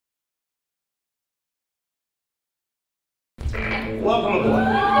Welcome aboard.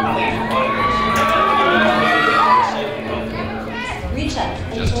 Reach up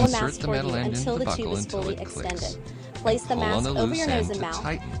and pull a mask the toward metal you end until into the the tube buckle is until fully it clicks. extended. Place the Pull on mask the over loose your nose end and to mouth,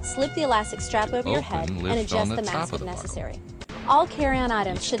 tighten. slip the elastic strap over your Open, head, and lift adjust on the the mask top if of the buckle. necessary. All carry-on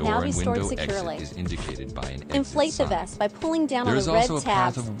items should now Door be and stored window securely. exit is indicated by an exit Inflate the sign. vest by pulling down on There is the red also a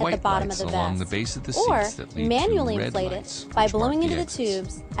tabs path of at the white bottom of lights the along the vest, base of the or seats that lead manually to red inflate lights, it by which mark blowing into the exits.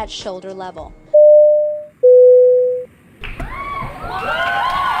 tubes at shoulder level.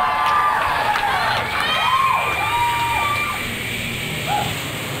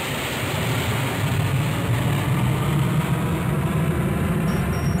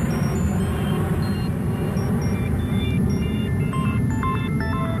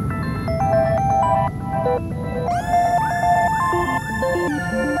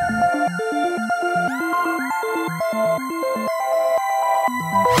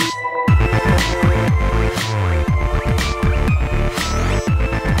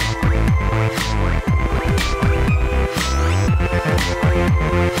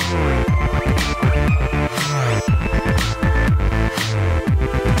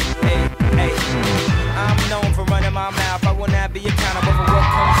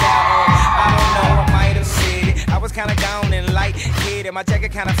 My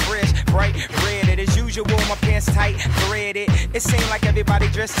jacket kinda fresh, bright red. It as usual, my pants tight, threaded. It seems like everybody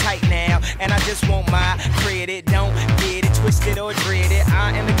dressed tight now, and I just want my credit. Don't get it twisted or dreaded.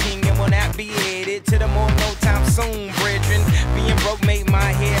 I am the king and will not be headed to the more no time soon, brethren. Being broke made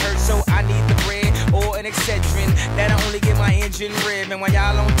my head hurt, so I need the bread or an Excedrin that'll only get my engine revving. While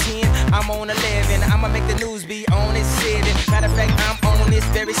y'all on 10, I'm on 11. I'ma make the news be on at 7. Matter of fact, I'm on this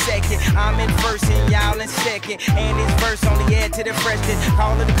very second. I'm in first and y'all in second, and this verse only add to the freshness.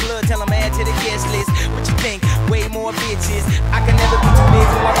 Call it the club, tell them add to the guest list. What you think? Way more bitches. I can never be too big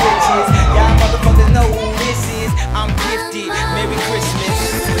for my bitches. Y'all motherfuckers know who this is. I'm gifted. Merry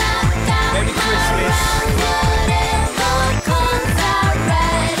Christmas. Merry Christmas.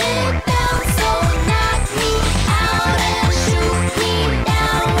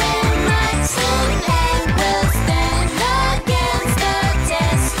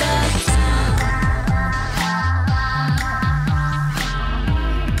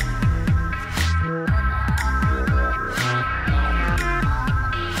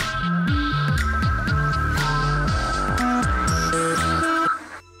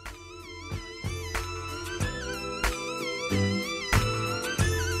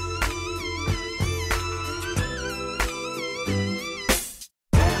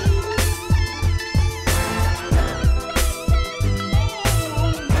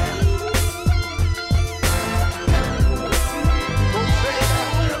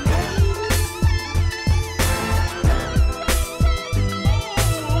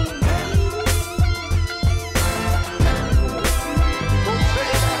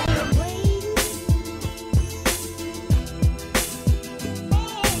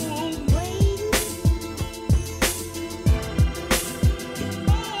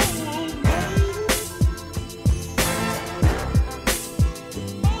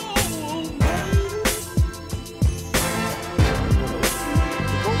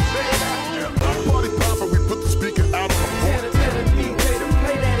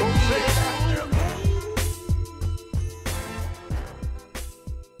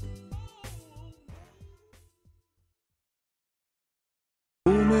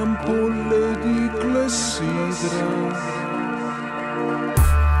 Come ampolle di clessidra.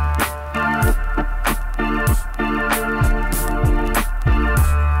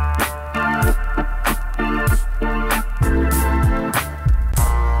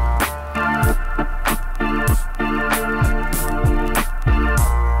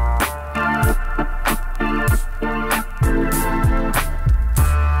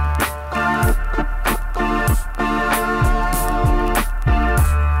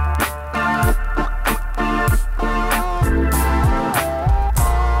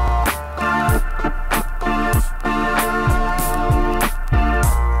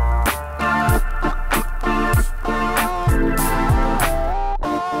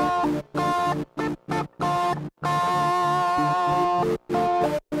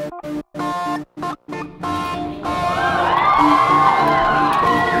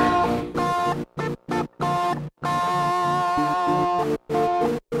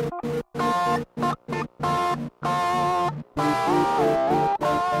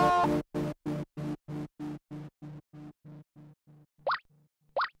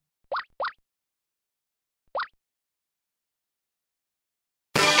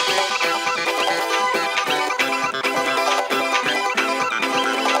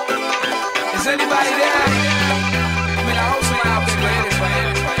 Is anybody there? I mean, I hope somebody out there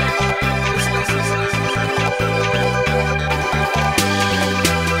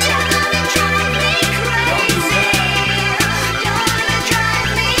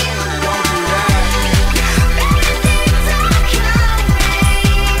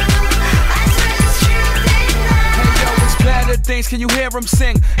brains, can you hear them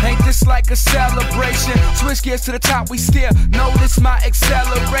sing? Ain't this like a celebration? Switch gears to the top, we steer. Notice my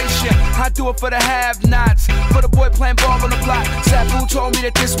acceleration. I do it for the have-nots, for the boy playing ball on the block. Sabu told me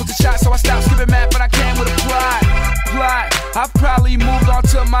that this was a shot, so I stopped skipping math and I came with a plot. I've probably moved on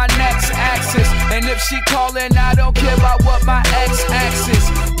to my next axis, and if she callin', I don't care about what my x-axis.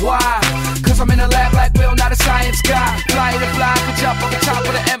 Why? Cause I'm in the lab like Will, not a science guy. Fly to fly, could jump on the top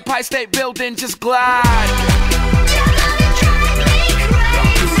of the Empire State Building, just glide.